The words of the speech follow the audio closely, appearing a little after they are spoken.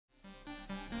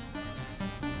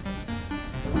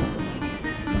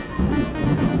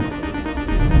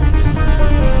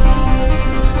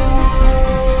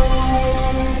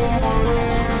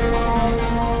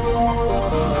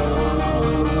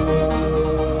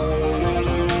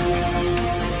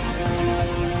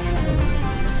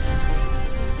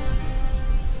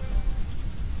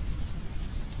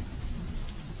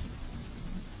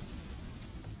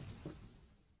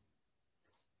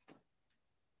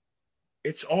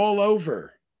It's all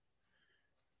over.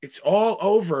 It's all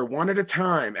over one at a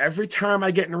time. Every time I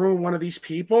get in a room with one of these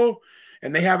people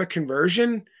and they have a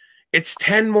conversion, it's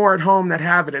 10 more at home that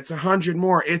have it. It's 100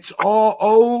 more. It's all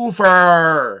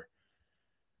over.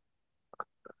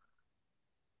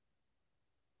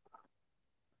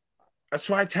 That's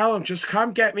why I tell them, just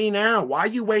come get me now. Why are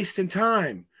you wasting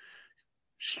time?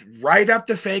 Just write up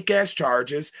the fake-ass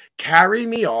charges, carry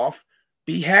me off,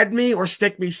 behead me, or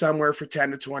stick me somewhere for 10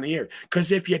 to 20 years.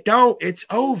 Because if you don't, it's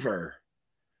over.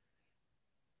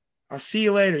 I'll see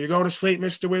you later. You're going to sleep,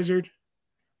 Mr. Wizard?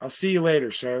 I'll see you later,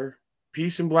 sir.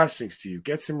 Peace and blessings to you.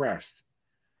 Get some rest.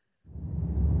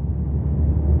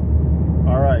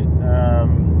 All right.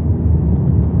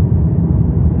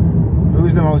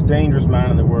 Who's the most dangerous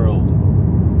man in the world?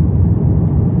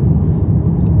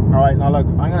 All right, now look,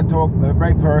 I'm going to talk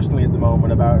very personally at the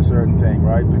moment about a certain thing,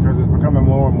 right? Because it's becoming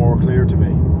more and more clear to me.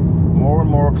 More and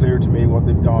more clear to me what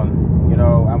they've done, you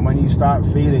know? And when you start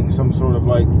feeling some sort of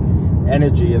like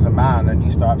energy as a man, and you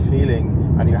start feeling,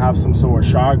 and you have some sort of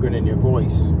chagrin in your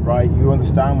voice, right? You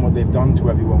understand what they've done to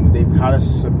everyone. They've had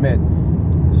us submit.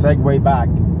 Segue back.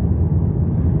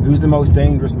 Who's the most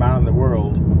dangerous man in the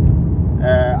world?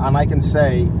 And I can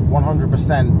say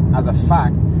 100% as a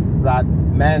fact that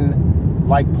men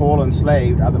like Paul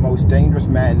Enslaved are the most dangerous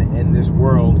men in this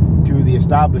world to the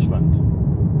establishment.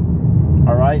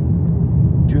 All right?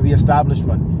 To the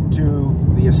establishment. To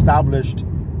the established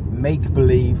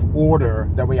make-believe order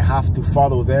that we have to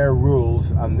follow their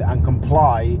rules and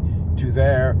comply to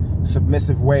their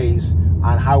submissive ways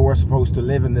and how we're supposed to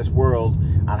live in this world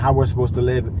and how we're supposed to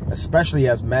live, especially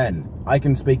as men. I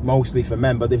can speak mostly for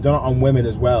men, but they've done it on women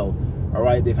as well. All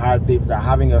right, they're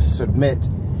having us submit,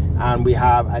 and we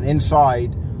have an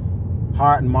inside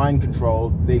heart and mind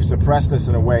control. They've suppressed us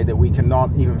in a way that we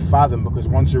cannot even fathom, because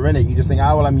once you're in it, you just think,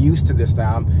 oh, well, I'm used to this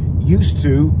now. I'm used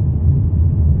to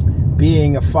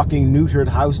being a fucking neutered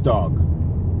house dog.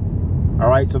 All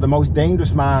right, so the most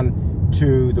dangerous man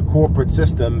to the corporate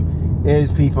system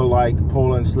is people like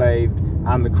Paul Enslaved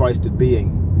and the Christed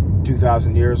being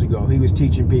 2,000 years ago. He was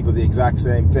teaching people the exact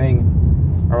same thing.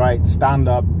 All right, stand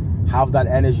up, have that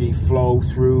energy flow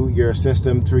through your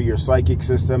system, through your psychic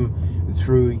system,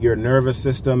 through your nervous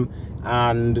system,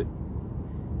 and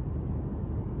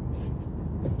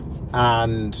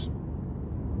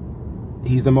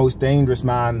he's the most dangerous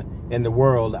man in the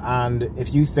world. And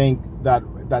if you think that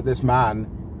this man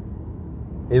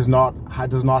does not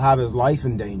have his life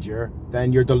in danger,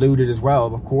 then you're deluded as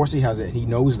well. Of course he has it. He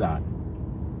knows that,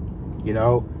 you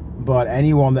know. But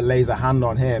anyone that lays a hand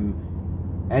on him,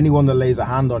 they will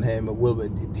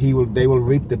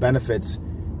reap the benefits.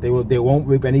 They won't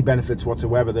reap any benefits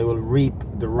whatsoever. They will reap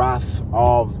the wrath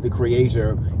of the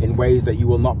Creator in ways that you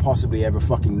will not possibly ever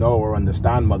fucking know or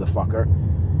understand, motherfucker.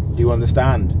 Do you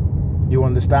understand? You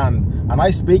understand? And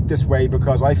I speak this way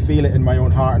because I feel it in my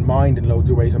own heart and mind in loads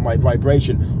of ways, in my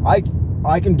vibration. I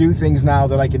can do things now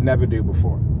that I could never do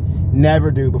before.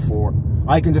 Never do before.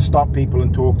 I can just stop people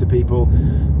and talk to people,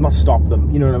 not stop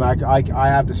them. You know what I mean? I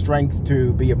have the strength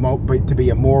to be a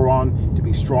moron, to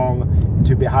be strong,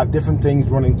 to have different things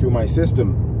running through my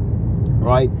system,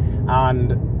 right?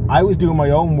 And I was doing my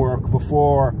own work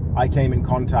before I came in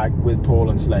contact with Paul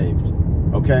Enslaved.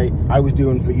 Okay, I was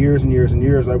doing for years and years and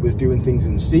years, I was doing things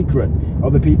in secret.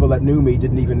 Other people that knew me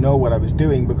didn't even know what I was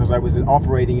doing, because I was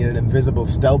operating in an invisible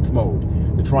stealth mode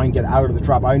to try and get out of the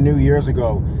trap. I knew years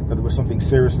ago that there was something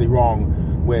seriously wrong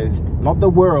with, not the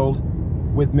world,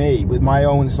 with me, with my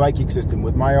own psychic system,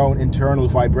 with my own internal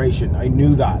vibration. I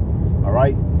knew that, all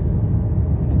right?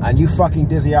 And you fucking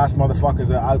dizzy ass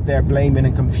motherfuckers are out there blaming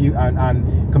and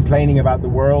complaining about the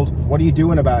world. What are you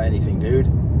doing about anything, dude?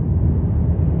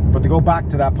 But to go back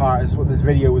to that part, is what this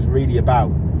video was really about.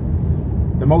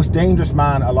 The most dangerous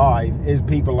man alive is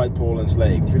people like Paul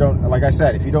Enslaved. If you don't, like I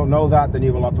said, if you don't know that, then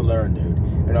you have a lot to learn, dude.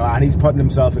 You know, and he's putting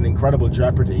himself in incredible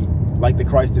jeopardy, like the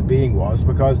Christed being was,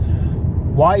 because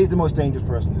why is the most dangerous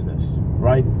person is this,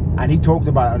 right? And he talked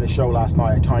about it on his show last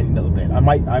night a tiny little bit. I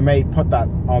may put that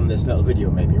on this little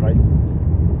video, maybe, right?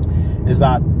 Is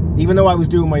that even though I was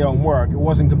doing my own work, it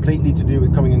wasn't completely to do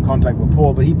with coming in contact with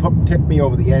Paul, but he tipped me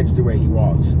over the edge the way he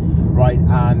was, right?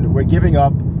 And we're giving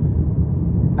up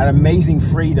an amazing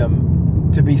freedom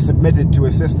to be submitted to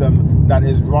a system that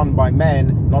is run by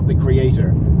men, not the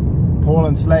Creator. Paul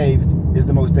Enslaved is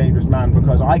the most dangerous man,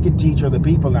 because I can teach other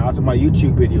people now. That's what my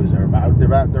YouTube videos are about.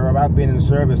 They're about being in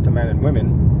service to men and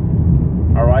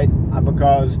women, all right?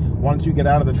 because once you get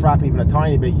out of the trap even a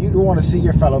tiny bit, you don't want to see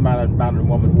your fellow man and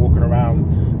woman walking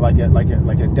around like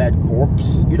a dead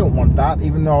corpse. You don't want that,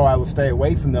 even though I will stay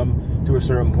away from them to a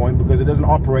certain point, because it doesn't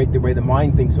operate the way the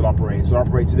mind thinks it operates. It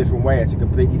operates a different way. It's a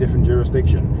completely different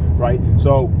jurisdiction, right?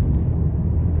 So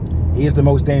he is the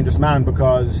most dangerous man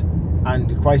because,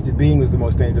 and Christed being was the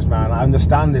most dangerous man. I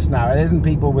understand this now. It isn't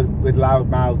people with loud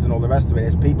mouths and all the rest of it.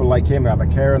 It's people like him who have a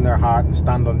care in their heart and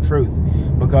stand on truth.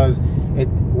 Because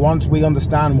once we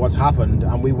understand what's happened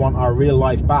and we want our real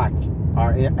life back,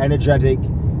 our energetic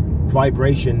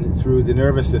vibration through the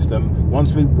nervous system,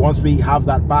 once we have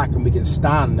that back and we can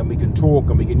stand and we can talk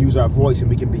and we can use our voice and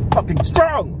we can be fucking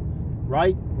strong,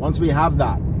 right? Once we have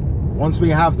that,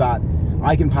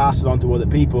 I can pass it on to other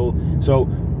people. So,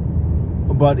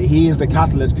 but he is the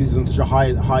catalyst because he's on such a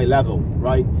high level,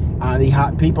 right?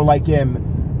 And people like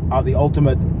him are the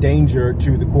ultimate danger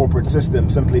to the corporate system,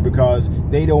 simply because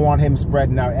they don't want him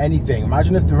spreading out anything.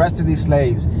 Imagine if the rest of these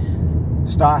slaves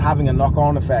start having a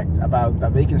knock-on effect about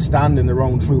that they can stand in their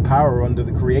own true power under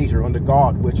the Creator, under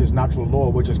God, which is natural law,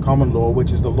 which is common law,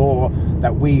 which is the law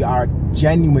that we are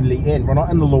genuinely in. We're not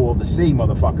in the law of the sea,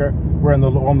 motherfucker. We're on the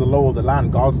law of the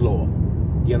land, God's law.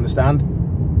 Do you understand?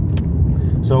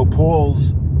 So Paul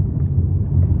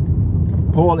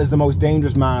is the most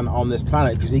dangerous man on this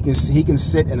planet because he can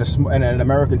sit in an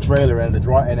American trailer in a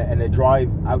drive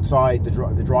outside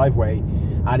the driveway,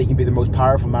 and he can be the most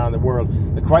powerful man in the world.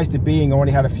 The Christed being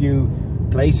only had a few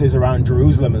places around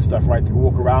Jerusalem and stuff, right, to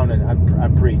walk around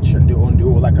and preach and do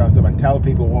all that kind of stuff and tell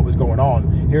people what was going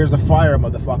on. Here's the fire,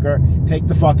 motherfucker. Take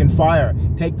the fucking fire.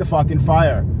 Take the fucking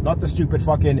fire. Not the stupid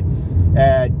fucking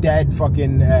dead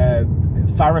fucking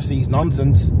Pharisees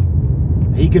nonsense.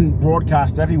 He can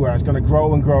broadcast everywhere. It's going to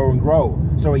grow and grow and grow.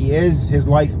 So his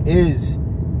life is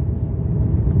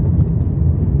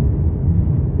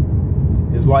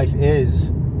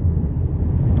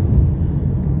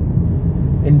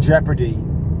in jeopardy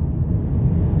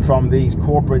from these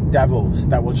corporate devils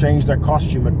that will change their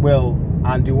costume at will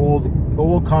and do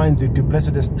all kinds of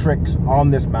duplicitous tricks on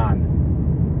this man.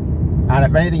 And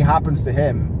if anything happens to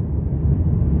him,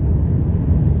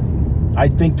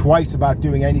 I'd think twice about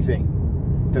doing anything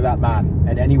to that man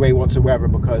in any way whatsoever,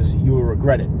 because you will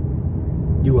regret it.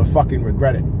 You will fucking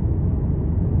regret it.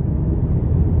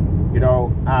 You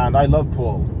know, and I love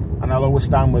Paul, and I'll always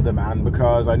stand with the man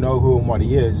because I know who and what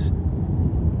he is,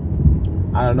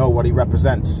 and I know what he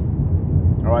represents.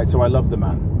 Alright, so I love the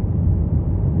man,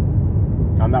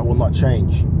 and that will not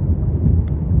change.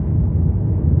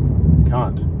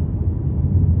 Can't.